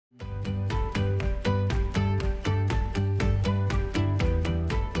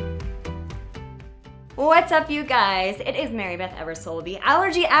What's up, you guys? It is Mary Beth Eversole, the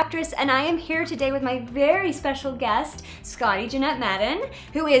allergy actress, and I am here today with my very special guest, Scottie Jeanette Madden,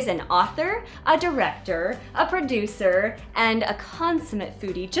 who is an author, a director, a producer, and a consummate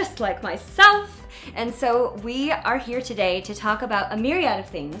foodie just like myself. And so we are here today to talk about a myriad of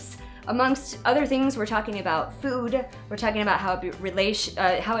things. Amongst other things, we're talking about food, we're talking about how it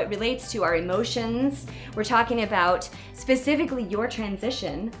relates to our emotions, we're talking about specifically your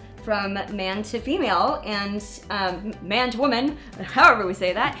transition from man to female and man to woman, however we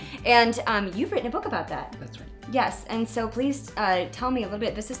say that, and you've written a book about that. That's right. Yes, and so please tell me a little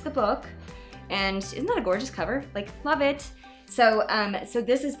bit. This is the book, and isn't that a gorgeous cover? Like, love it. So, so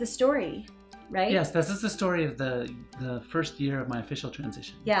this is the story, right? Yes, this is the story of the first year of my official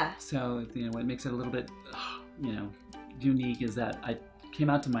transition. Yeah. So, you know, what makes it a little bit, you know, unique is that I came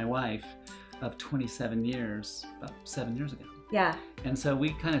out to my wife of 27 years, about 7 years ago. Yeah. And so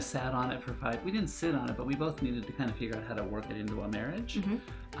we kind of sat on it for we didn't sit on it, but we both needed to kind of figure out how to work it into a marriage.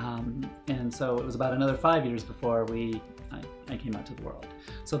 Mm-hmm. And so it was about another 5 years before I came out to the world.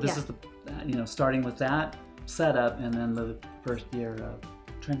 So this is the, you know, starting with that setup and then the first year of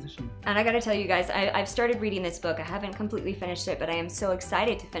transition. And I gotta tell you guys, I've started reading this book. I haven't completely finished it, but I am so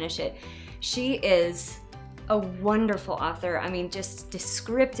excited to finish it. She is a wonderful author. I mean, just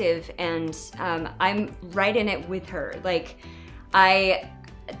descriptive, and I'm right in it with her. Like,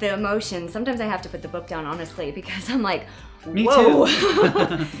 the emotion, sometimes I have to put the book down, honestly, because I'm like, whoa. Me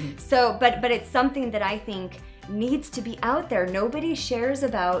too. So, but it's something that I think needs to be out there. Nobody shares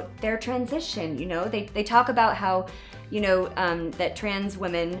about their transition, you know? They talk about how, you know, that trans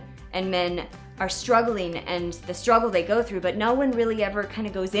women and men are struggling and the struggle they go through, but no one really ever kind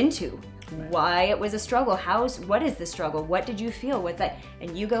of goes into why it was a struggle. What is the struggle? What did you feel with that?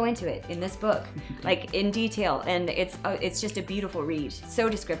 And you go into it in this book, like in detail, and it's just a beautiful read. So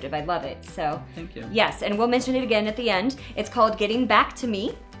descriptive, I love it. So thank you. Yes, and we'll mention it again at the end. It's called Getting Back to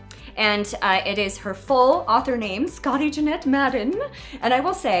Me. And it is her full author name, Scottie Jeanette Madden. And I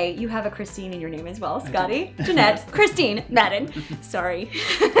will say, you have a Christine in your name as well. Scottie, Jeanette, Christine Madden. Sorry.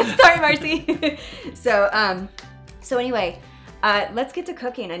 Sorry, Marcy. So anyway, let's get to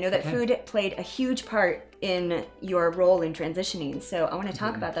cooking. I know that food played a huge part in your role in transitioning, so I want to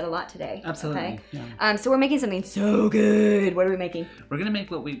talk about that a lot today. Absolutely. Okay? Yeah. So we're making something so good. What are we making? We're gonna make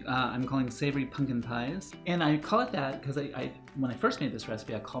what I'm calling savory pumpkin pies, and I call it that because when I first made this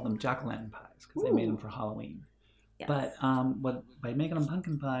recipe, I called them jack-o'-lantern pies because I made them for Halloween. Yes. But by making them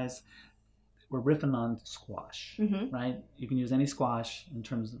pumpkin pies, we're riffing on squash, right? You can use any squash in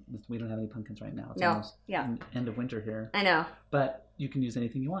terms of, we don't have any pumpkins right now. It's almost end of winter here. I know. But you can use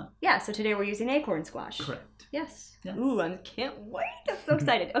anything you want. Yeah, so today we're using acorn squash. Correct. Yes. Yeah. Ooh, I can't wait. I'm so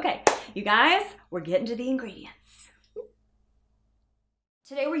excited. Okay, you guys, we're getting to the ingredients.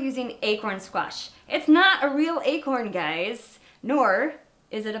 Today we're using acorn squash. It's not a real acorn, guys, nor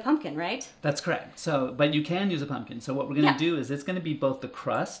is it a pumpkin, right? That's correct. So, but you can use a pumpkin. So what we're gonna do is it's gonna be both the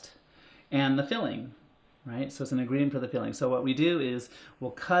crust and the filling, right? So it's an ingredient for the filling. So what we do is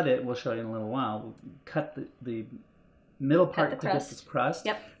we'll cut it, we'll show you in a little while, we'll cut the middle part to get this crust,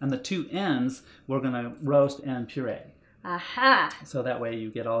 and the two ends we're gonna roast and puree. Aha! So that way you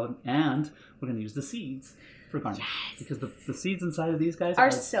get all of them, and we're gonna use the seeds for garnish. Yes. Because the seeds inside of these guys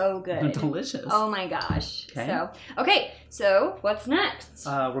are so good. They're delicious. Oh my gosh. Okay. So what's next?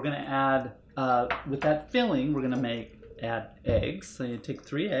 We're gonna add, with that filling, we're gonna add eggs. So you take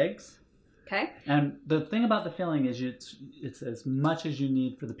 3 eggs. Okay. And the thing about the filling is it's as much as you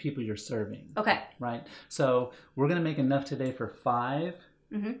need for the people you're serving. Okay. Right? So we're going to make enough today for 5.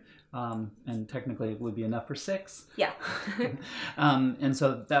 And technically it would be enough for 6. Yeah. And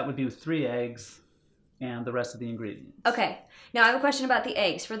so that would be 3 eggs and the rest of the ingredients. Okay. Now I have a question about the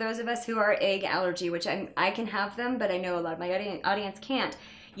eggs. For those of us who are egg allergy, which I can have them, but I know a lot of my audience can't.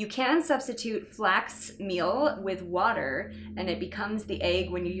 You can substitute flax meal with water and it becomes the egg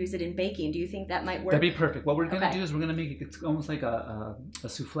when you use it in baking. Do you think that might work? That'd be perfect. What we're going to do is we're going to make it, it's almost like a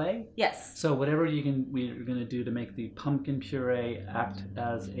souffle. Yes. So whatever we're going to do to make the pumpkin puree act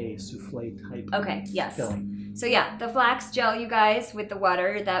as a souffle type filling. So yeah, the flax gel, you guys, with the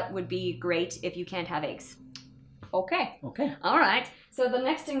water, that would be great if you can't have eggs. Okay. Okay. All right. So the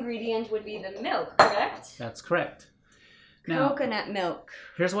next ingredient would be the milk, correct? That's correct. Now, coconut milk.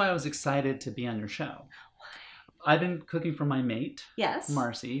 Here's why I was excited to be on your show. I've been cooking for my mate,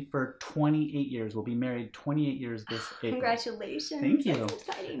 Marcy, for 28 years. We'll be married 28 years this April. Congratulations. Thank you. That's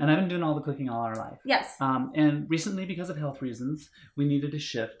exciting. And I've been doing all the cooking all our life. Yes. And recently, because of health reasons, we needed to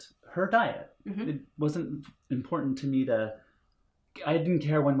shift her diet. It wasn't important to me I didn't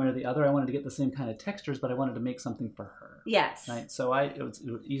care one way or the other. I wanted to get the same kind of textures, but I wanted to make something for her. Yes. Right? So it was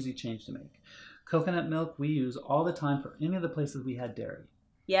an easy change to make. Coconut milk we use all the time for any of the places we had dairy.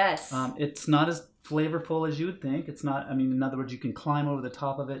 Yes. It's not as flavorful as you would think. It's not, I mean, in other words, you can climb over the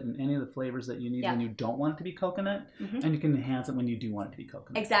top of it and any of the flavors that you need when you don't want it to be coconut, and you can enhance it when you do want it to be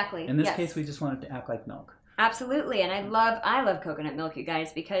coconut. Exactly. In this case, we just want it to act like milk. Absolutely, and I love coconut milk, you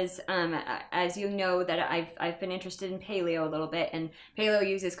guys, because as you know that I've been interested in paleo a little bit, and paleo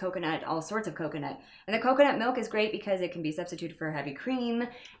uses coconut, all sorts of coconut, and the coconut milk is great because it can be substituted for heavy cream,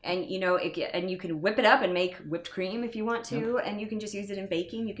 and you know and you can whip it up and make whipped cream if you want to, and you can just use it in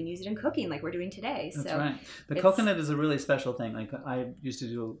baking, you can use it in cooking like we're doing today. That's right. The coconut is a really special thing. Like I used to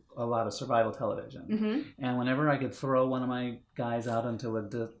do a lot of survival television, and whenever I could throw one of my guys out onto a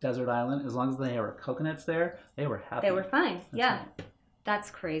desert island, as long as there were coconuts there, they were happy. They were fine. That's right.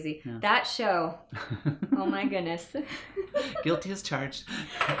 That's crazy. Yeah. That show. Oh my goodness. Guilty as charged.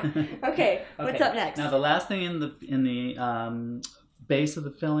 Okay, what's up next? Now the last thing in the base of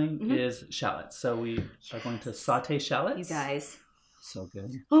the filling is shallots. So we are going to saute shallots. You guys. So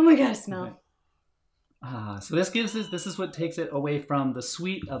good. Oh my gosh, smell. Okay. So this is what takes it away from the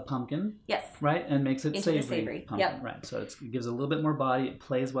sweet of pumpkin. Yes. Right? And makes it into savory. Pumpkin. Yep. Right. So it gives a little bit more body. It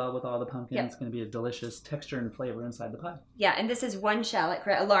plays well with all the pumpkin. Yep. It's going to be a delicious texture and flavor inside the pie. Yeah, and this is one shallot,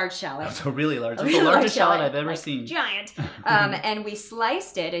 correct? A large shallot. That's a really large. It's the largest shallot I've ever seen. Giant. And we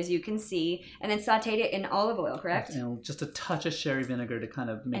sliced it, as you can see, and then sautéed it in olive oil, correct? And just a touch of sherry vinegar to kind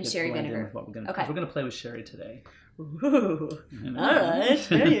of make it blend in with what we're going to do. We're going to play with sherry today. Ooh. All right,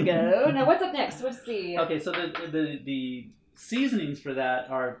 there you go. Now what's up next? Let's see. Okay, so the seasonings for that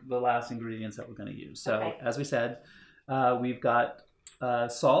are the last ingredients that we're going to use. So as we said, we've got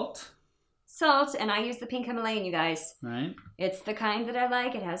salt. Salt, and I use the pink Himalayan, you guys. Right. It's the kind that I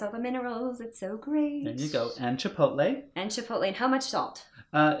like. It has all the minerals. It's so great. There you go. And chipotle. And chipotle. And how much salt?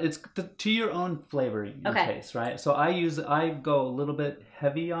 It's to your own flavoring and taste, right? So I go a little bit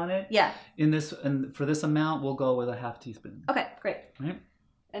heavy on it. Yeah. And for this amount, we'll go with a half teaspoon. Okay, great. Right.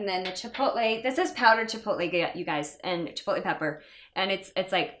 And then the chipotle. This is powdered chipotle, you guys, and chipotle pepper. And it's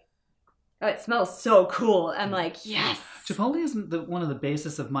like, oh, it smells so cool. I'm like, yes. Chipotle is one of the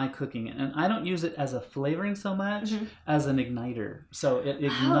basis of my cooking, and I don't use it as a flavoring so much as an igniter. So it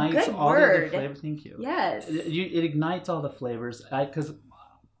ignites all of the flavors. Thank you. Yes. It ignites all the flavors because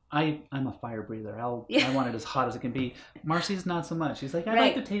I'm a fire breather. I want it as hot as it can be. Marcy's not so much. She's like, I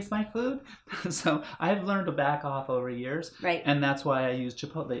like to taste my food. So I've learned to back off over years. Right. And that's why I use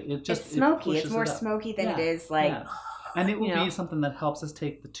chipotle. It's smoky. It's more smoky than it is like. Yeah. And it will be something that helps us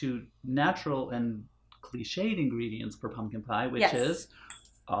take the two natural and cliched ingredients for pumpkin pie, which is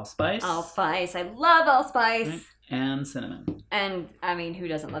allspice. Allspice. I love allspice. Right? And cinnamon. And I mean, who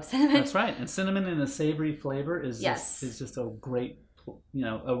doesn't love cinnamon? That's right. And cinnamon in a savory flavor is just a great,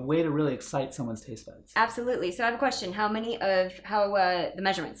 a way to really excite someone's taste buds. Absolutely. So I have a question. The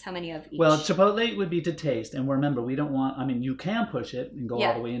measurements, how many of each? Well, chipotle would be to taste. And remember, we don't want, you can push it and go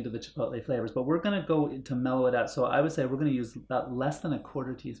all the way into the chipotle flavors, but we're going to go to mellow it out. So I would say we're going to use about less than a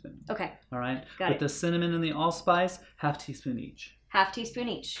quarter teaspoon. Okay. All right. Got it. With the cinnamon and the allspice, half teaspoon each. Half teaspoon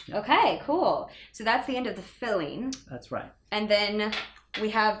each. Yeah. Okay, cool. So that's the end of the filling. That's right. And then we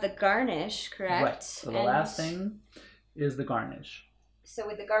have the garnish, correct? Right. So the last thing is the garnish. So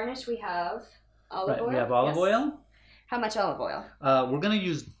with the garnish, we have olive oil. We have olive oil. How much olive oil? We're going to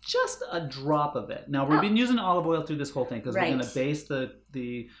use just a drop of it. Now, we've been using olive oil through this whole thing because we're going to base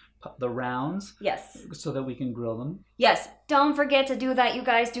the rounds. Yes. So that we can grill them. Yes. Don't forget to do that, you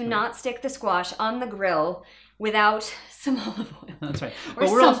guys. Do not stick the squash on the grill without some olive oil. That's right.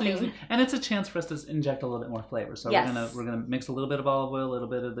 But we're also using, and it's a chance for us to inject a little bit more flavor. So we're gonna mix a little bit of olive oil, a little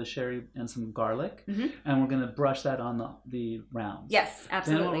bit of the sherry, and some garlic, and we're gonna brush that on the rounds. Yes,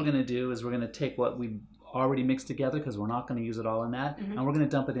 absolutely. Then what we're gonna do is we're gonna take what we already mixed together because we're not gonna use it all in that, and we're gonna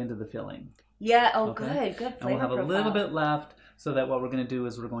dump it into the filling. Yeah. Oh, good flavor And we'll have a little bit left, so that what we're gonna do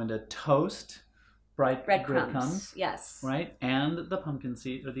is we're going to toast breadcrumbs. Yes. Right? And the pumpkin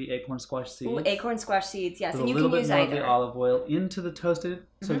seed or the acorn squash seeds. Ooh, acorn squash seeds, yes. And you can use either. A little bit more of the olive oil into the toasted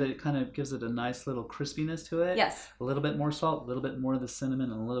so that it kind of gives it a nice little crispiness to it. Yes. A little bit more salt, a little bit more of the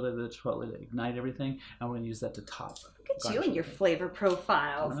cinnamon, and a little bit of the chipotle to ignite everything. And we're going to use that to top. Look at you and your flavor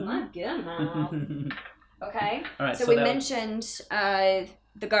profiles. My goodness. Okay. All right. So we mentioned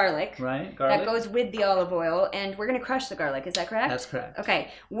the garlic. Right, garlic. That goes with the olive oil, and we're going to crush the garlic. Is that correct? That's correct. Okay.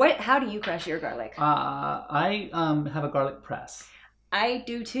 How do you crush your garlic? I have a garlic press. I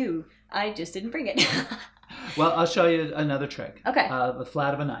do too. I just didn't bring it. Well, I'll show you another trick. Okay. The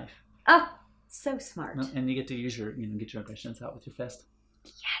flat of a knife. Oh, so smart. And you get to use get your aggressions out with your fist.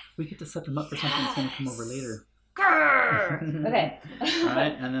 Yes. We get to set them up for something that's going to come over later. Grrr. Okay. All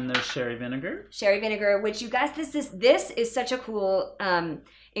right, and then there's sherry vinegar. Sherry vinegar, which you guys, this is such a cool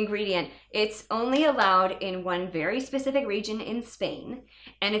ingredient. It's only allowed in one very specific region in Spain,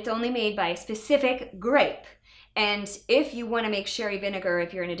 and it's only made by a specific grape. And if you want to make sherry vinegar,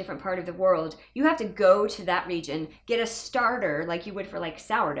 if you're in a different part of the world, you have to go to that region, get a starter like you would for like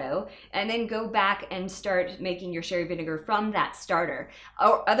sourdough, and then go back and start making your sherry vinegar from that starter.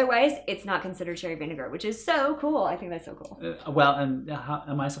 Or otherwise, it's not considered sherry vinegar, which is so cool. I think that's so cool. Well, and how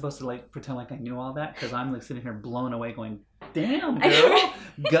am I supposed to like pretend like I knew all that? Because I'm like sitting here blown away going, damn, girl,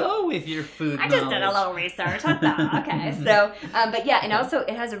 go with your food I just did a little research. Okay, so, but yeah, and also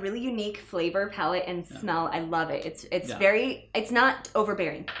it has a really unique flavor, palette, and smell. I love it. It's very, it's not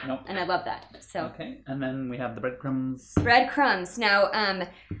overbearing. Nope. And I love that. So. Okay, and then we have the breadcrumbs. Breadcrumbs. Now,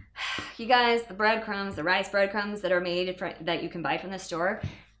 you guys, the breadcrumbs, the rice breadcrumbs that are made that you can buy from the store,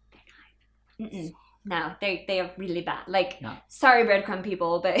 no, they are really bad. Like, sorry, breadcrumb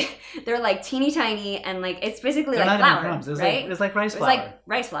people, but they're like teeny tiny, and like it's basically they're like not flour, even crumbs. right? It's like rice flour. It's like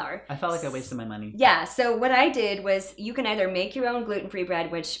rice flour. I felt like I wasted my money. Yeah. So what I did was, you can either make your own gluten-free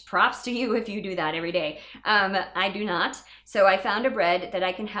bread, which props to you if you do that every day. I do not. So I found a bread that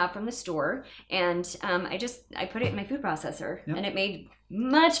I can have from the store, and I put it in my food processor, and it made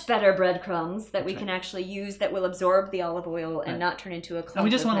much better breadcrumbs that we can actually use that will absorb the olive oil and not turn into a clump. And we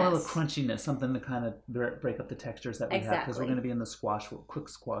just want mess. a little crunchiness, something to kind of break up the textures that we have, because we're going to be in the quick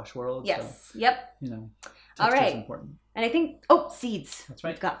squash world. Yes. So, yep. You know, all right. important. And I think, seeds. That's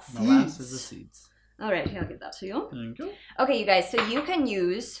right. We've got seeds. The last is the seeds. All right, here, I'll give that to you. Thank you. Okay, you guys, so you can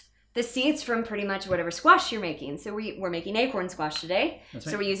use the seeds from pretty much whatever squash you're making. So we're making acorn squash today. That's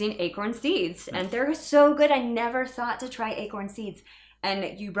right. So we're using acorn seeds, and they're so good. I never thought to try acorn seeds.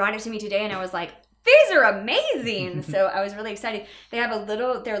 And you brought it to me today, and I was like, these are amazing. So I was really excited. They're a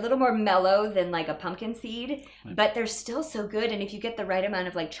little more mellow than like a pumpkin seed, but they're still so good. And if you get the right amount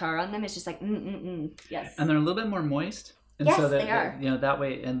of like char on them, it's just like, yes. And they're a little bit more moist. And yes, so they are. You know, that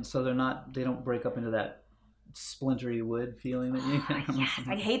way, and so they don't break up into that splintery wood feeling that you get. Yes,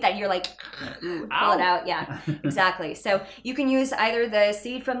 I hate that. You're like, pull it out. Yeah, exactly. So you can use either the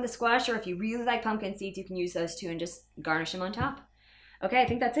seed from the squash, or if you really like pumpkin seeds, you can use those too and just garnish them on top. Okay, I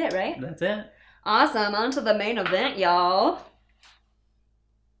think that's it, right? That's it. Awesome. On to the main event, y'all.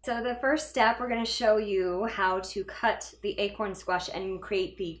 So the first step, we're going to show you how to cut the acorn squash and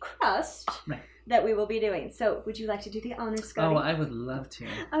create the crust that we will be doing. So would you like to do the honors, Scottie? Oh, I would love to.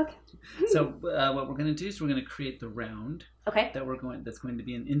 Okay. So what we're going to do is we're going to create the round. Okay. That's going to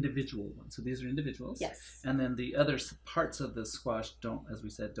be an individual one. So these are individuals. Yes. And then the other parts of the squash don't, as we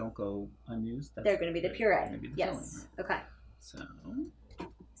said, don't go unused. They're going to be the puree. Be the yes. filling, right? Okay.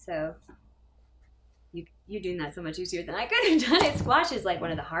 So you doing that so much easier than I could have done it. Squash is like one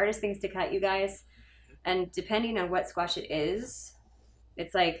of the hardest things to cut, you guys. And depending on what squash it is,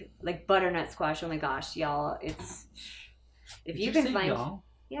 it's like butternut squash. Oh my gosh, y'all! It's if you can find y'all?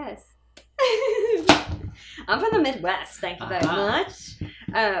 Yes. I'm from the Midwest. Thank you very much.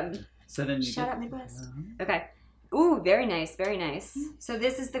 So then you shout out Midwest. Okay. Ooh, very nice, very nice. So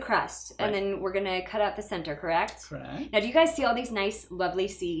this is the crust, and then we're gonna cut out the center, correct? Correct. Now, do you guys see all these nice, lovely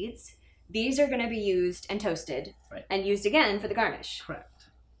seeds? These are gonna be used and toasted, and used again for the garnish. Correct.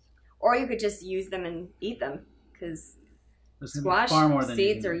 Or you could just use them and eat them, because squash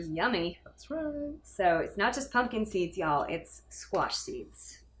seeds are yummy. That's right. So it's not just pumpkin seeds, y'all. It's squash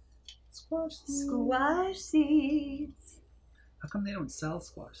seeds. Squash seeds. Squash seeds. How come they don't sell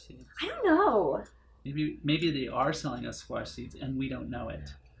squash seeds? I don't know. Maybe they are selling us squash seeds and we don't know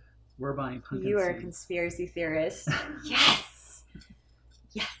it. We're buying pumpkin seeds. You are a conspiracy theorist. Yes.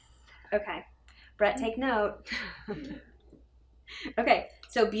 Yes. Okay. Brett, take note. Okay.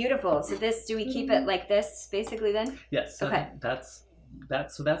 So beautiful. So do we keep it like this basically then? Yes. So okay. That's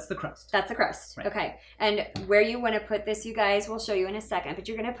the crust. That's the crust. Right. Okay. And where you want to put this, you guys, we'll show you in a second, but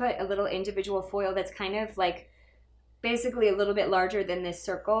you're going to put a little individual foil that's kind of like basically a little bit larger than this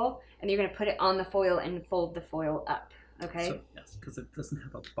circle, and you're going to put it on the foil and fold the foil up. Okay. So, yes, because it doesn't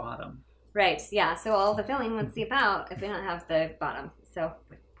have a bottom. Right. Yeah. So all the filling would seep out if we don't have the bottom. So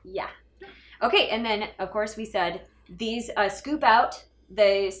yeah. Okay. And then of course we said these scoop out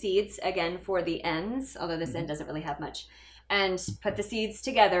the seeds again for the ends, although this end doesn't really have much, and put the seeds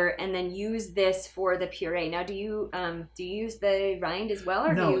together, and then use this for the puree. Now, do you use the rind as well,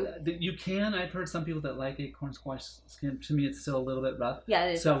 or no? You can. I've heard some people that like acorn squash skin. To me, it's still a little bit rough. Yeah,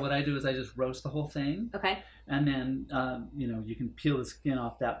 it is. So what I do is I just roast the whole thing. Okay. And then, you know, you can peel the skin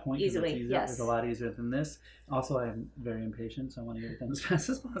off that point. Easily, yes. It's a lot easier than this. Also, I'm very impatient, so I want to get it done as fast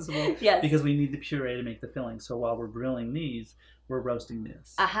as possible. Yes. Because we need the puree to make the filling. So while we're grilling these, we're roasting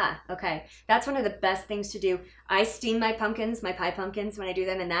this. Aha, okay. That's one of the best things to do. I steam my pumpkins, my pie pumpkins when I do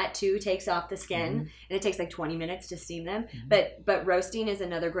them, and that too takes off the skin. And it takes like 20 minutes to steam them. But roasting is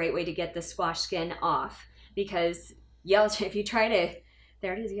another great way to get the squash skin off, because if you try to,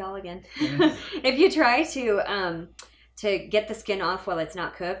 there it is, y'all again. If you try to get the skin off while it's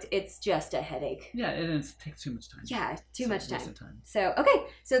not cooked, it's just a headache. Yeah, it takes too much time. Yeah, too much time. Time. So, okay,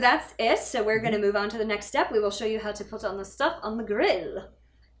 so that's it. So we're going to move on to the next step. We will show you how to put on the stuff on the grill.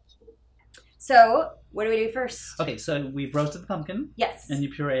 So, what do we do first? Okay, so we've roasted the pumpkin. Yes. And you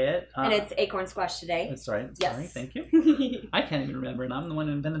puree it. And it's acorn squash today. That's right. Yes. Sorry, thank you. I can't even remember, and I'm the one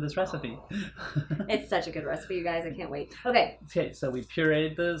who invented this recipe. It's such a good recipe, you guys. I can't wait. Okay. Okay, so we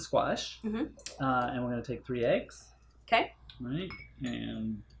pureed the squash. And we're going to take 3 eggs. Okay. Right,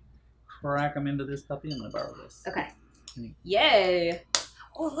 and crack them into this puppy. I'm going to borrow this. Okay. Yay.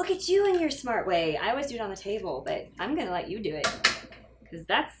 Oh, look at you in your smart way. I always do it on the table, but I'm going to let you do it because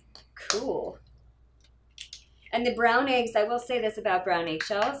that's cool. And the brown eggs, I will say this about brown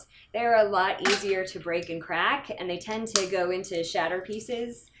eggshells, they're a lot easier to break and crack, and they tend to go into shatter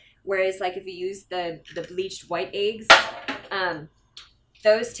pieces, whereas like if you use the bleached white eggs,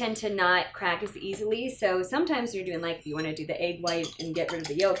 those tend to not crack as easily. So sometimes you're doing, like, if you want to do the egg white and get rid of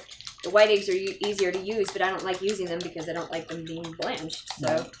the yolk, the white eggs are easier to use, but I don't like using them because I don't like them being blanched,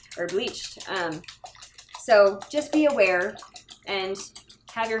 or bleached. So just be aware and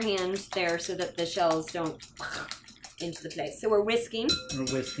have your hand there so that the shells don't into the place. So we're whisking. We're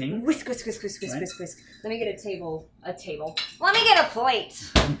whisking. Whisk, whisk, whisk, whisk, whisk, whisk, whisk. Let me get a table. Let me get a plate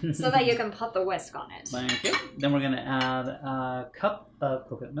so that you can put the whisk on it. Thank you. Then we're going to add a cup of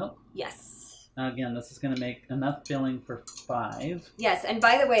coconut milk. Yes. Again, this is going to make enough filling for 5. Yes, and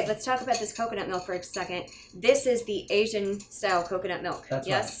by the way, let's talk about this coconut milk for a second. This is the Asian style coconut milk. That's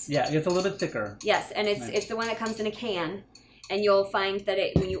yes? Right. Yeah, it's a little bit thicker. Yes, and it's the one that comes in a can. And you'll find that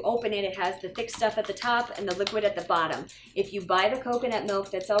when you open it, it has the thick stuff at the top and the liquid at the bottom. If you buy the coconut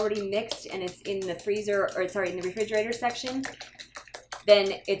milk that's already mixed and it's in the freezer, or sorry, in the refrigerator section,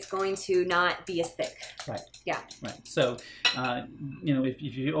 then it's going to not be as thick. Right. Yeah. Right. So, you know, if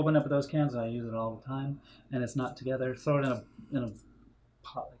you open up those cans, and I use it all the time, and it's not together, throw it in a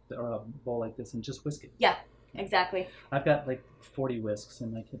pot or a bowl like this and just whisk it. Yeah. Exactly. I've got like 40 whisks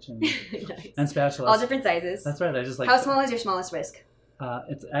in my kitchen. Nice. And spatulas. All different sizes. That's right. I just like. How small is your smallest whisk?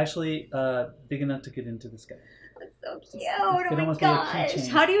 It's actually big enough to get into this guy. That's so cute. Oh my gosh.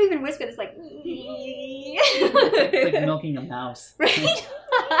 How do you even whisk it? It's like. It's like milking a mouse. Right.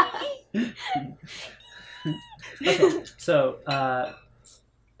 Okay. So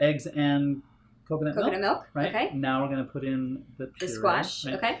eggs and coconut milk. Right. Okay. Now we're going to put in the squash.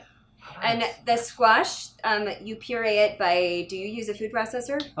 Right? Okay. And the squash, you puree it by, do you use a food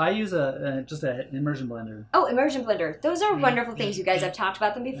processor? I use just an immersion blender. Oh, immersion blender. Those are wonderful things, you guys. I've talked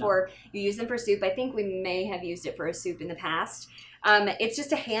about them before. Yeah. You use them for soup. I think we may have used it for a soup in the past. It's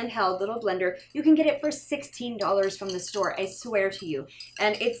just a handheld little blender. You can get it for $16 from the store, I swear to you.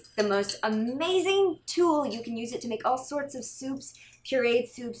 And it's the most amazing tool. You can use it to make all sorts of soups, pureed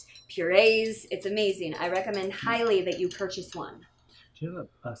soups, purees. It's amazing. I recommend highly that you purchase one. Do you have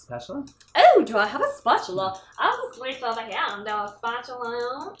a spatula? Oh, do I have a spatula? I'll just wait till the hand. A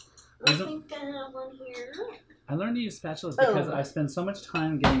spatula. I think I have one here. I learned to use spatulas because I spend so much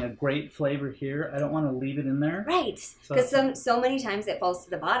time getting a great flavor here. I don't want to leave it in there. Right. Because so many times it falls to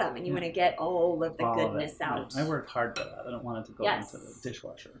the bottom and you want to get all of the goodness out. I work hard for that. I don't want it to go into the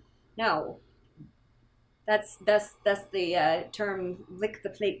dishwasher. No. That's the term, lick the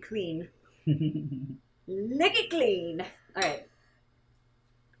plate clean. Lick it clean. All right.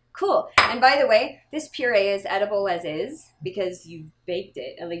 Cool. And by the way, this puree is edible as is because you've baked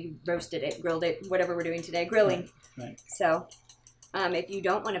it, like you roasted it, grilled it, whatever we're doing today, grilling. Right. So if you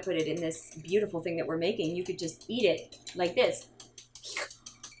don't want to put it in this beautiful thing that we're making, you could just eat it like this.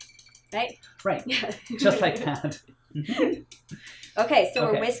 Right? Right. Just like that. Okay, so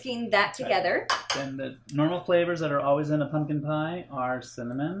we're whisking that together. And the normal flavors that are always in a pumpkin pie are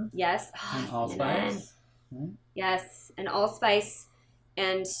cinnamon. Yes. And allspice. Right. Yes, and allspice.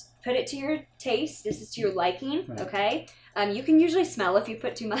 And put it to your taste. This is to your liking, okay? You can usually smell if you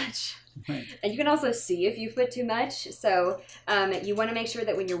put too much. Right. And you can also see if you put too much. So you want to make sure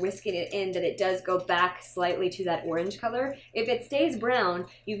that when you're whisking it in that it does go back slightly to that orange color. If it stays brown,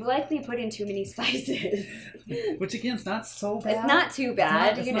 you've likely put in too many spices. Which again, it's not so bad. It's not too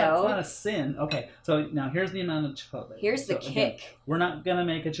bad, it's you not, know. It's not a sin. Okay, so now here's the amount of chipotle. Here's the kick. Again, we're not going to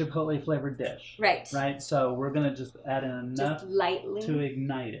make a chipotle flavored dish. Right. Right? So we're going to just add in enough just lightly to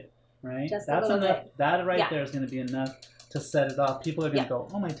ignite it. Right? Just That's a little enough. bit. That right there is going to be enough to set it off. People are going to go,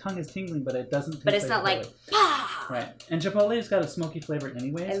 oh, my tongue is tingling, but it doesn't taste But it's not like, bah! Right. And chipotle's got a smoky flavor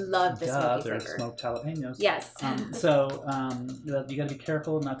anyways. I love the smoky There's flavor. Smoked jalapenos. Yes. So you got to be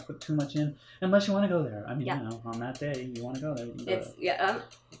careful not to put too much in, unless you want to go there. I mean, you know, on that day, you want to go there.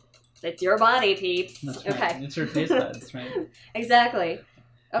 It's your body, peeps. That's right. Okay. It's your taste buds, right? Exactly.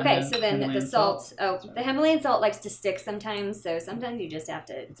 Okay, so then Himalayan the salt. salt. Oh, the Himalayan salt likes to stick sometimes, so sometimes you just have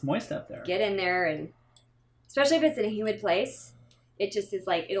to It's moist up there. get in there, and especially if it's in a humid place, it just is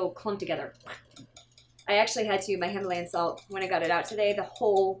like, it'll clump together. I actually had to, my Himalayan salt, when I got it out today, the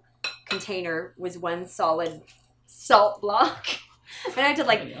whole container was one solid salt block. And I had to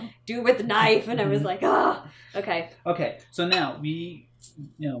like do it with the knife, and I was like, ah, okay. Okay, so now we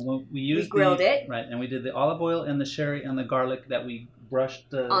grilled it. Right, and we did the olive oil and the sherry and the garlic that we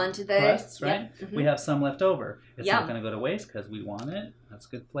brushed onto the crusts, right? Yep. Mm-hmm. We have some left over. It's not going to go to waste because we want it. That's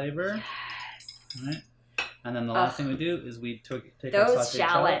good flavor. Yes. All right. And then the last thing we do is we take those our sautéed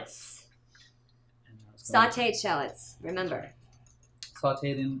shallots. Sautéed shallots, remember.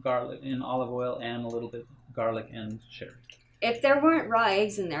 Sautéed in garlic, in olive oil, and a little bit garlic and sherry. If there weren't raw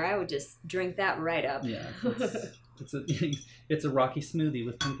eggs in there, I would just drink that right up. Yeah. It's a rocky smoothie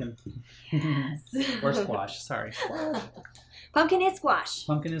with pumpkin. Yes. Or squash, sorry. Pumpkin is squash.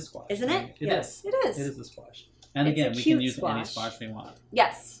 Pumpkin is squash. Isn't it? Yes. It is. It is a squash. And It's again, a we cute can use any squash. squash we want.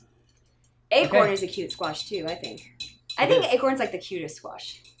 Yes. Acorn Okay. is a cute squash too, I think. I think is. acorn's like the cutest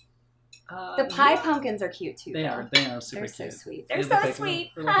squash. The pie pumpkins are cute too. They though. are. They are super They're cute. so sweet. They're so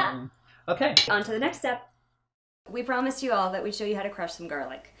sweet. Okay. On to the next step. We promised you all that we'd show you how to crush some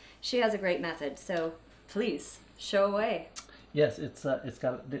garlic. She has a great method, so please show away. Yes, it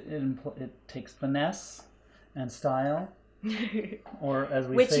takes finesse and style, or as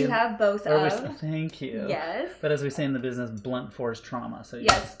we Which say, you have both of. Thank you. Yes. But as we say in the business, blunt force trauma. So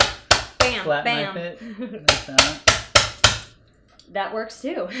yes. Bam. flat Bam. knife it. Like that. That works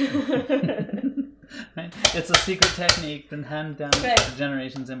too. Right? It's a secret technique been handed down Right. for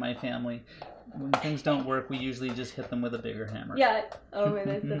generations in my family. When things don't work, we usually just hit them with a bigger hammer. Yeah. Oh man,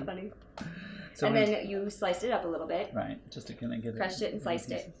 that's so funny. So and then you sliced it up a little bit. right, just to kind of get Crushed it and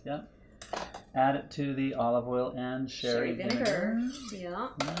sliced it. Yeah. Add it to the olive oil and sherry vinegar. Yeah.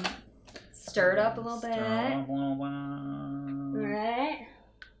 Right. Stir it up a little bit. Stir it up a little bit. All right.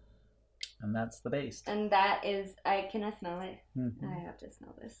 And that's the base. And that is, can I smell it? Mm-hmm. I have to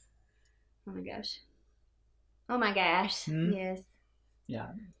smell this. Oh my gosh. Oh my gosh. Mm-hmm. Yes. Yeah.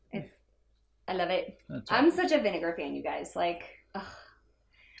 I love it. That's right. I'm such a vinegar fan, you guys. Like, ugh.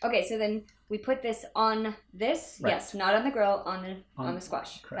 Okay, so then we put this on this. Right. Yes, not on the grill, on the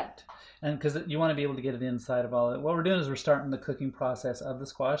squash. Correct. And because you want to be able to get it inside of all of it. What we're doing is we're starting the cooking process of the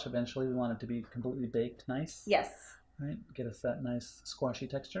squash. Eventually, we want it to be completely baked nice. Yes. Right? Get us that nice squashy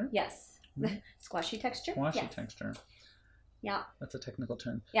texture. Yes. Mm-hmm. Squashy texture? Squashy yes. texture. Yeah. That's a technical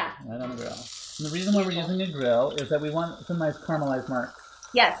term. Yeah. Right on the grill. And the reason why we're using a grill is that we want some nice caramelized marks.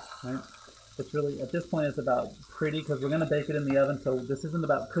 Yes. Right? It's really, at this point, it's about pretty because we're going to bake it in the oven. So this isn't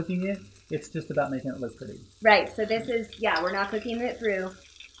about cooking it. It's just about making it look pretty. Right. So this is, we're not cooking it through.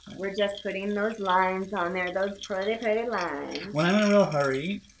 We're just putting those lines on there, those pretty, pretty lines. When I'm in a real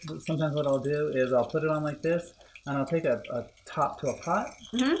hurry, sometimes what I'll do is I'll put it on like this, and I'll take a top to a pot,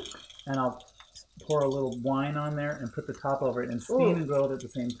 and I'll pour a little wine on there and put the top over it and steam and grill it at the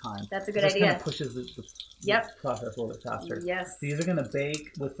same time. That's a good This idea. kind of pushes the process a little bit faster. Yes. These are going to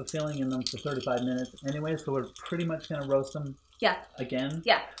bake with the filling in them for 35 minutes anyway, so we're pretty much going to roast them again.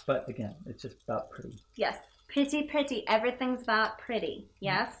 Yeah. But again, it's just about pretty. Yes. Pretty, pretty. Everything's about pretty.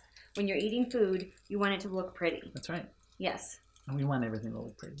 Yes. When you're eating food, you want it to look pretty. That's right. Yes. And we want everything to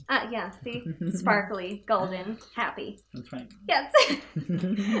look pretty. Yeah. See? Sparkly, golden, happy. That's right. Yes.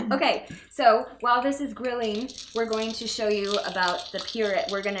 Okay. So while this is grilling, we're going to show you about the puree.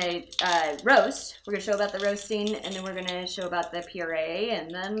 We're going to roast. We're going to show about the roasting, and then we're going to show about the puree,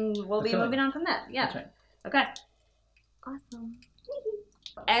 and then we'll be moving on from that. Yeah. That's right. Okay. Awesome.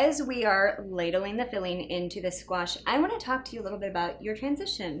 As we are ladling the filling into the squash, I want to talk to you a little bit about your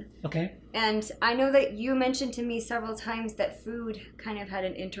transition. Okay. And I know that you mentioned to me several times that food kind of had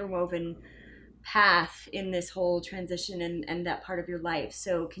an interwoven path in this whole transition and that part of your life.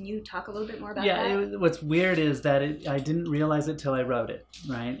 So can you talk a little bit more about that? Yeah, what's weird is that I didn't realize it till I wrote it,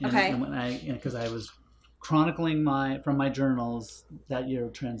 right? And when because I was chronicling from my journals that year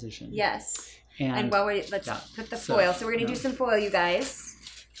of transition. Yes. And while let's put the foil. So we're going to do some foil, you guys.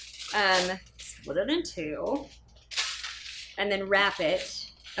 Split it in two. And then wrap it.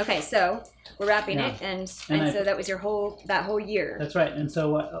 Okay, so we're wrapping it, and so that was that whole year. That's right. And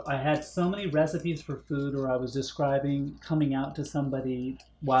so I had so many recipes for food, or I was describing coming out to somebody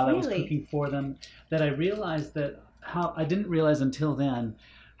while I was cooking for them, that I realized that I didn't realize until then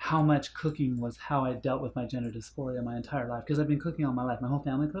how much cooking was how I dealt with my gender dysphoria my entire life, because I've been cooking all my life. My whole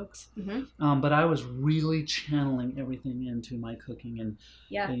family cooks, but I was really channeling everything into my cooking, and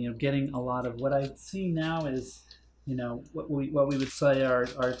getting a lot of what I see now is, what we would say are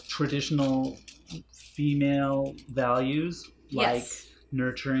traditional female values, like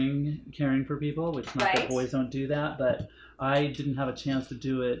nurturing, caring for people, which not that boys don't do that, but I didn't have a chance to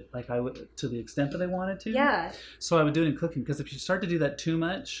do it like I would to the extent that I wanted to. Yeah. So I would do it in cooking, because if you start to do that too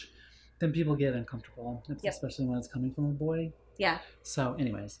much, then people get uncomfortable, especially when it's coming from a boy. Yeah. So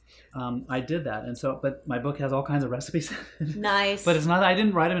anyways, I did that. And so, but my book has all kinds of recipes. Nice. But it's not, I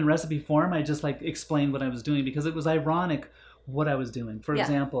didn't write them in recipe form. I just explained what I was doing, because it was ironic what I was doing. For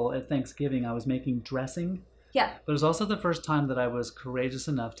example, at Thanksgiving, I was making dressing. Yeah. But it was also the first time that I was courageous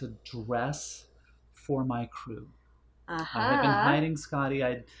enough to dress for my crew. I had been hiding Scottie.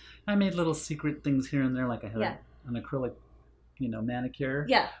 I made little secret things here and there, like I had an acrylic, manicure.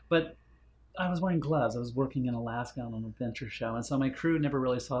 Yeah. But I was wearing gloves. I was working in Alaska on an adventure show, and so my crew never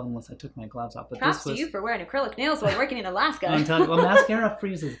really saw them unless I took my gloves off. But props to you for wearing acrylic nails while working in Alaska. I'm telling you, well, mascara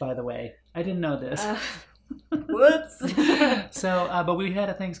freezes, by the way. I didn't know this. Whoops. So, but we had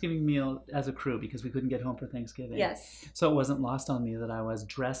a Thanksgiving meal as a crew because we couldn't get home for Thanksgiving. Yes. So it wasn't lost on me that I was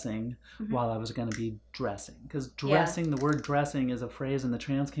dressing while I was going to be dressing. Because dressing, the word dressing is a phrase in the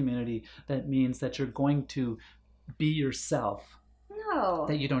trans community that means that you're going to be yourself. No.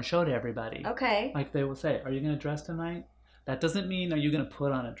 That you don't show to everybody. Okay. Like they will say, are you going to dress tonight? That doesn't mean, are you going to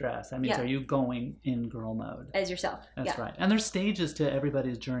put on a dress? That means, are you going in girl mode? As yourself. That's right. And there's stages to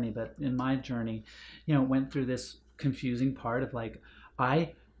everybody's journey. But in my journey, went through this confusing part of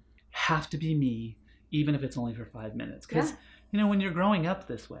I have to be me, even if it's only for 5 minutes. Because, when you're growing up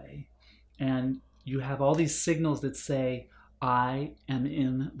this way and you have all these signals that say, I am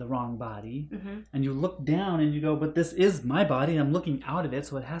in the wrong body. And you look down and you go, but this is my body. I'm looking out of it,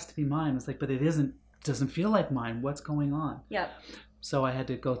 so it has to be mine. It's but it isn't. Doesn't feel like mine. What's going on? Yep. So I had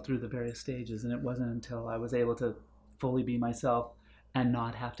to go through the various stages, and it wasn't until I was able to fully be myself and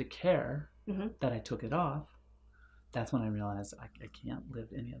not have to care that I took it off. That's when I realized I can't live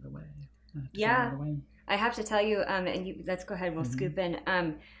any other way. I have to tell you, and let's go ahead. We'll scoop in.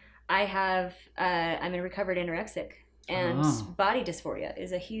 I'm a recovered anorexic. And body dysphoria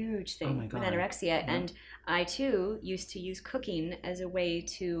is a huge thing with anorexia. And I, too, used to use cooking as a way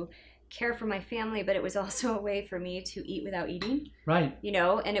to care for my family, but it was also a way for me to eat without eating. Right.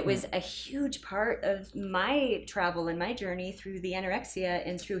 And it was a huge part of my travel and my journey through the anorexia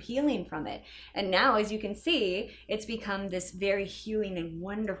and through healing from it. And now, as you can see, it's become this very healing and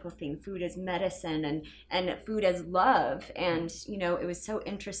wonderful thing. Food as medicine and food as love. And, it was so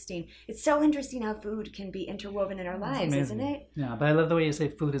interesting. It's so interesting how food can be interwoven in our lives, isn't it? Yeah, but I love the way you say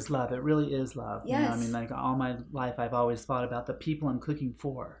food is love. It really is love. Yes. All my life, I've always thought about the people I'm cooking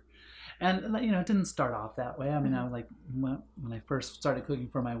for. And, it didn't start off that way. I mean, I was when I first started cooking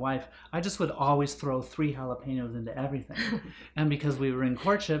for my wife, I just would always throw 3 jalapenos into everything. And because we were in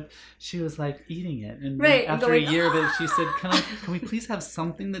courtship, she was eating it. And after a year of it, she said, can we please have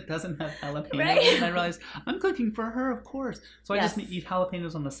something that doesn't have jalapenos? Right. And I realized, I'm cooking for her, of course. So I just eat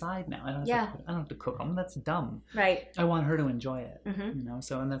jalapenos on the side now. I don't have to cook them. That's dumb. Right. I want her to enjoy it.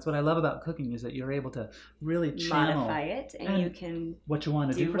 So, and that's what I love about cooking, is that you're able to really channel. Modify it, and you can what you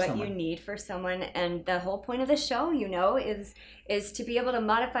want to do for someone. What you need for someone. And the whole point of the show, is to be able to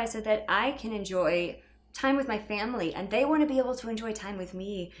modify so that I can enjoy time with my family, and they want to be able to enjoy time with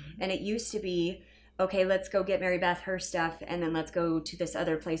me. And it used to be, okay, let's go get Mary Beth her stuff, and then let's go to this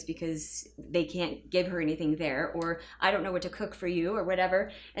other place because they can't give her anything there, or I don't know what to cook for you, or whatever.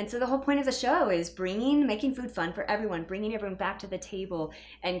 And so the whole point of the show is making food fun for everyone, bringing everyone back to the table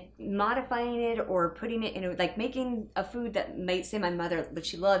and modifying it, or putting it in making a food that say my mother,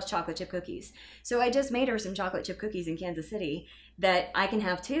 she loves chocolate chip cookies. So I just made her some chocolate chip cookies in Kansas City that I can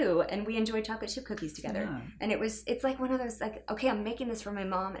have too, and we enjoy chocolate chip cookies together. Yeah. And it's like one of those, like, okay, I'm making this for my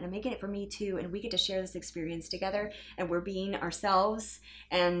mom and I'm making it for me too, and we get to share this experience together, and we're being ourselves,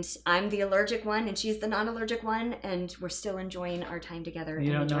 and I'm the allergic one and she's the non-allergic one, and we're still enjoying our time together and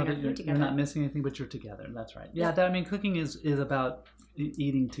enjoying our food together. You're not missing anything, but you're together. That's right. Yeah, I mean, cooking is about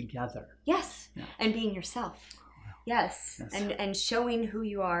eating together. Yes, and being yourself. Yes. And showing who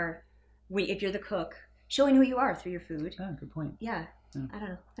you are. If you're the cook, showing who you are through your food. Yeah, good point. Yeah. I don't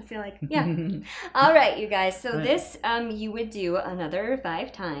know. I feel like, All right, you guys. So this, you would do another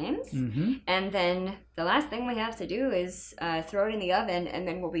 5 times. And then the last thing we have to do is throw it in the oven, and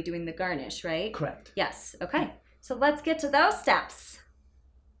then we'll be doing the garnish, right? Correct. Yes. Okay. So let's get to those steps.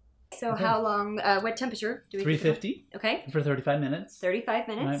 So how long, what temperature do we 350. Okay. For 35 minutes. 35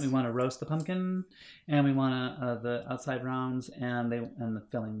 minutes. Right. We want to roast the pumpkin, and we want to the outside rounds, and the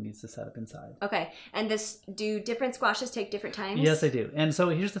filling needs to set up inside. Okay. And do different squashes take different times? Yes, I do. And so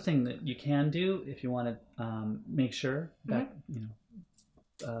here's the thing that you can do if you want to make sure that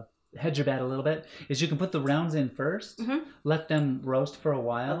hedge your bet a little bit, is you can put the rounds in first, let them roast for a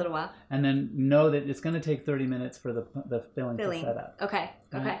little while, and then know that it's going to take 30 minutes for the filling to set up. Okay.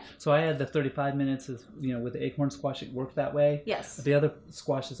 Right? Okay. So I had the 35 minutes with the acorn squash, it worked that way. Yes. The other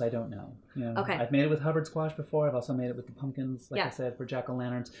squashes I don't know. Okay. I've made it with hubbard squash before. I've also made it with the pumpkins, like I said, for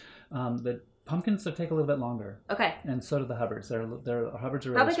jack-o'-lanterns. The pumpkins take a little bit longer. Okay. And so do the hubbards. Their hubbards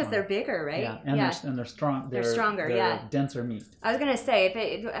are probably because they're bigger, right? Yeah. And they're strong. They're stronger. They're denser meat. I was gonna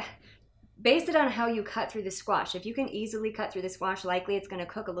say based it on how you cut through the squash. If you can easily cut through the squash, likely it's going to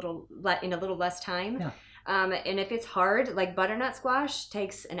cook in a little less time. Yeah. And if it's hard, like butternut squash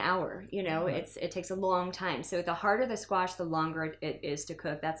takes an hour. It takes a long time. So the harder the squash, the longer it is to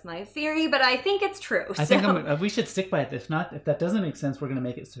cook. That's my theory, but I think it's true. I think we should stick by it. If that doesn't make sense, we're going to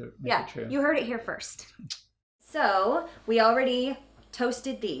make it true. You heard it here first. So we already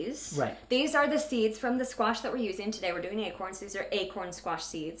toasted these. Right. These are the seeds from the squash that we're using today. We're doing acorns. These are acorn squash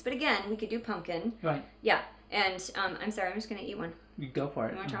seeds. But again, we could do pumpkin. Right. Yeah. And I'm sorry, I'm just going to eat one. You go for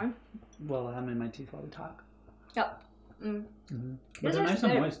it. You want to try one? Well, I'm in my teeth while we talk. Yep. But they're nice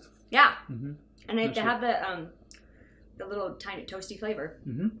and moist. Yeah. And they have the little tiny toasty flavor.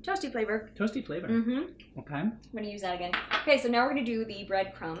 Toasty flavor. Toasty flavor. Okay. I'm going to use that again. Okay, so now we're going to do the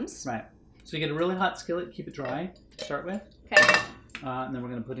breadcrumbs. Right. So you get a really hot skillet, keep it dry to start with. Okay. And then we're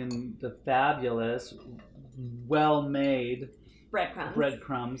going to put in the fabulous, well-made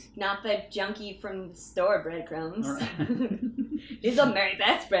breadcrumbs. Not the junky from the store breadcrumbs. Right. These are Mary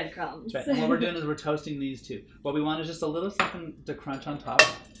Beth's breadcrumbs. Right. And what we're doing is we're toasting these too. What we want is just a little something to crunch on top.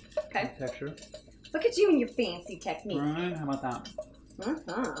 Okay. Texture. Look at you and your fancy technique. Right. How about that?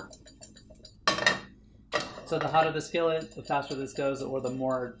 So the hotter the skillet, the faster this goes, or the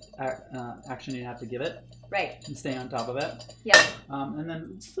more action you have to give it. Right. And stay on top of it. Yeah. And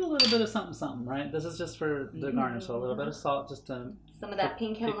then just a little bit of something, right? This is just for the garnish, so a little bit of salt just to... Some of that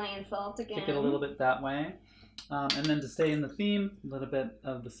pink Himalayan salt again. Kick it a little bit that way. And then to stay in the theme, a little bit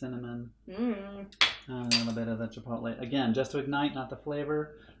of the cinnamon. And a little bit of the chipotle. Again, just to ignite, not the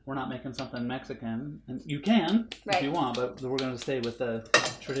flavor. We're not making something Mexican. And you can, if you want, but we're going to stay with the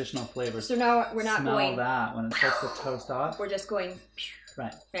traditional flavors. So now we're not Smell going... that when it starts to toast off. We're just going...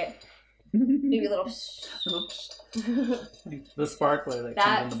 Right. Right. Maybe a little... The sparkler that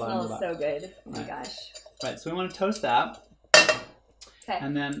comes in the bottom of the box. That smells so good. Oh my gosh. Right, so we want to toast that. Okay.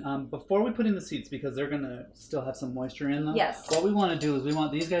 And then before we put in the seeds, because they're going to still have some moisture in them, yes. What we want to do is we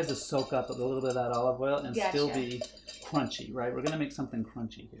want these guys to soak up a little bit of that olive oil and still be crunchy, right? We're going to make something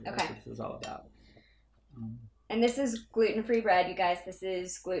crunchy here. Okay. That's what this is all about. And this is gluten-free bread, you guys. This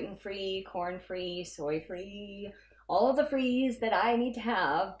is gluten-free, corn-free, soy-free, all of the frees that I need to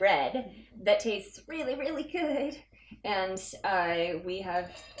have bread that tastes really, really good. And we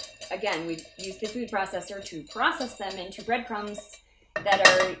have, again, we've used the food processor to process them into breadcrumbs that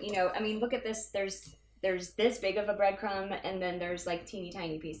are, I mean, look at this. There's this big of a breadcrumb, and then there's like teeny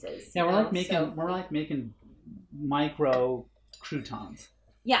tiny pieces. Yeah, we're like making micro croutons.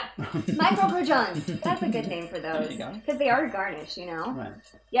 Yeah, micro croutons. That's a good name for those. Because they are garnish, Right.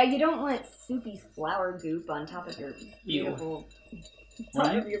 Yeah, you don't want soupy flour goop on top of your beautiful...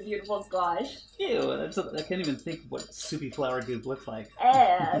 Top of your beautiful squash. Ew, I can't even think what soupy flour goop looks like.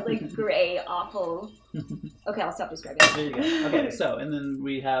 Like gray, awful. Okay, I'll stop describing. There you go. Okay, so, and then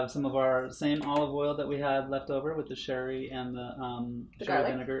we have some of our same olive oil that we had left over with the sherry and the sherry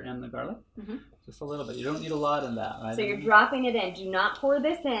vinegar and the garlic. Just a little bit. You don't need a lot in that, right? So you're dropping it in. Do not pour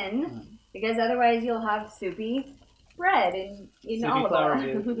this in, because otherwise you'll have soupy bread in olive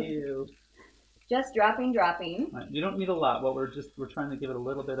oil. Ew. Just dropping. Right. You don't need a lot. We're trying to give it a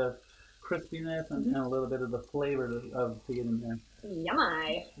little bit of crispiness and a little bit of the flavor of to get in there.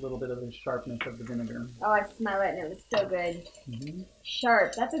 Yummy. A little bit of the sharpness of the vinegar. Oh, I smell it and it was so good.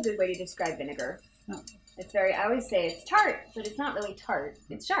 Sharp. That's a good way to describe vinegar. Oh. It's very, I always say it's tart, but it's not really tart.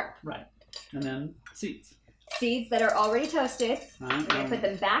 It's sharp. Right. And then seeds. Seeds that are already toasted. Right. I'm going to put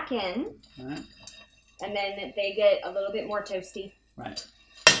them back in. Right. And then they get a little bit more toasty. Right.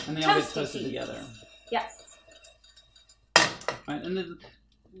 And they all get toasted together. Yes. Right. And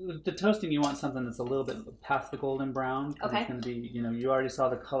the toasting, you want something that's a little bit past the golden brown. Okay. It's going to be, you know, you already saw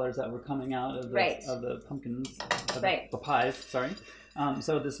the colors that were coming out of the pumpkins, of the pies, sorry.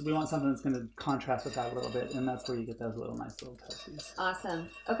 So we want something that's going to contrast with that a little bit, and that's where you get those little nice little toasties. Awesome.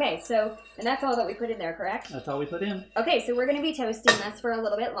 Okay, so, and that's all that we put in there, correct? That's all we put in. Okay, so we're going to be toasting this for a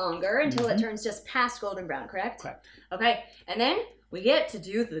little bit longer until it turns just past golden brown, correct? Correct. Okay, and then we get to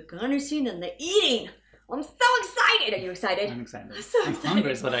do the garnishing and the eating. I'm so excited. Are you excited? I'm excited. I'm so excited. I'm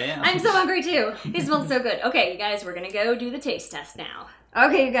hungry is what I am. I'm so hungry too. It smells so good. Okay, you guys, we're gonna go do the taste test now.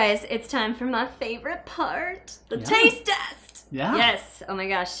 Okay, you guys, it's time for my favorite part, the taste test. Yeah. Yes. Oh my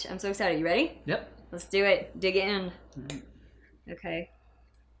gosh, I'm so excited. You ready? Yep. Let's do it. Dig in. Okay.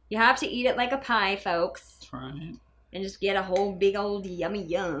 You have to eat it like a pie, folks. That's right. And just get a whole big old yummy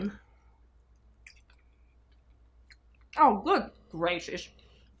yum. Oh, good gracious.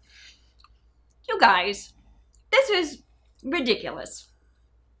 You guys, this is ridiculous.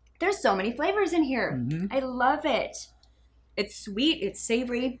 There's so many flavors in here. I love it. It's sweet, it's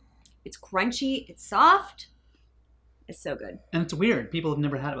savory, it's crunchy, it's soft. It's so good. And it's weird. People have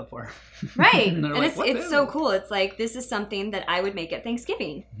never had it before. Right. And and like, it's so cool. It's like, this is something that I would make at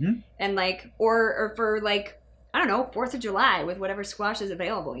Thanksgiving. And like, or for like, I don't know, 4th of July with whatever squash is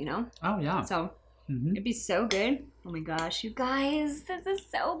available, you know? Oh, yeah. So it'd be so good. Oh my gosh, you guys, this is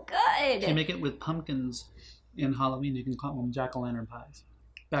so good. If you make it with pumpkins in Halloween, you can call them jack-o'-lantern pies.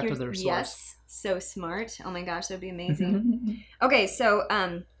 Back to their source. Yes, so smart. Oh my gosh, that'd be amazing. Okay,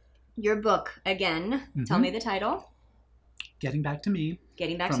 so your book again. Tell me the title. Getting Back to Me.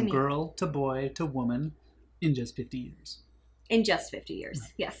 Getting Back to Me. From girl to boy to woman in just 50 years. In just 50 years,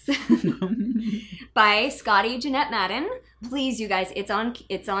 yes. By Scottie, Jeanette, Madden. Please, you guys, it's on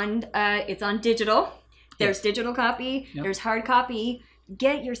digital. There's digital copy. There's hard copy.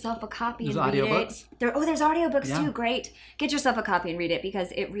 Get yourself a copy and read it. There's audiobooks too. Great. Get yourself a copy and read it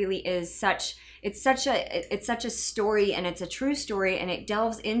because it really is such a story, and it's a true story, and it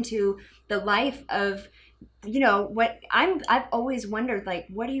delves into the life of, you know, what I've always wondered, like,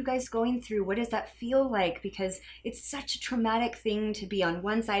 what are you guys going through? What does that feel like? Because it's such a traumatic thing to be on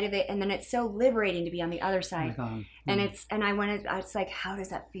one side of it, and then it's so liberating to be on the other side. Oh my God. And it's like, how does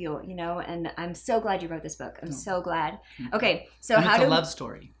that feel? You know, and I'm so glad you wrote this book. I'm so glad. Okay, so and it's a love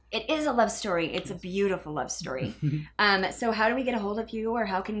story. It is a love story. It's a beautiful love story. So how do we get a hold of you, or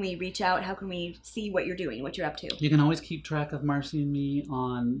how can we reach out? How can we see what you're doing, what you're up to? You can always keep track of Marcy and me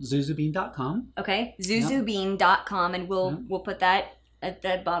on zuzubean.com. Okay, zuzubean.com, and we'll put that at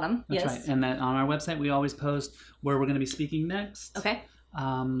the bottom. That's right. And then on our website, we always post where we're going to be speaking next. Okay.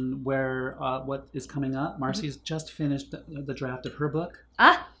 What is coming up. Marcy's just finished the draft of her book.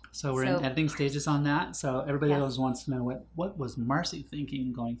 So we're in editing stages on that. So everybody always wants to know what was Marcy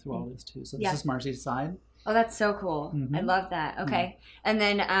thinking going through all this too. So this is Marcy's side. Oh, that's so cool. I love that. Okay. And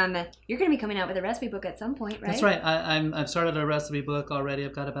then you're going to be coming out with a recipe book at some point, right? That's right. I've started a recipe book already.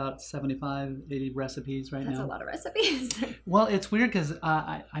 I've got about 75, 80 recipes right now. That's a lot of recipes. Well, it's weird because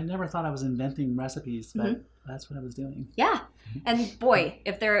I never thought I was inventing recipes, but that's what I was doing. Yeah. And boy,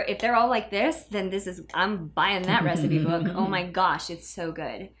 if they're all like this, then I'm buying that recipe book. Oh my gosh, it's so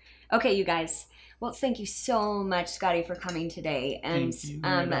good. Okay, you guys. Well, thank you so much, Scottie, for coming today. And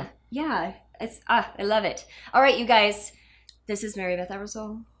yeah, I love it. All right, you guys. This is Mary Beth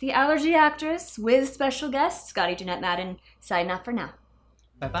Eversole, the allergy actress, with special guest Scottie, Jeanette, Madden, signing off for now.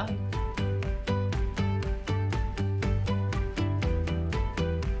 Bye-bye.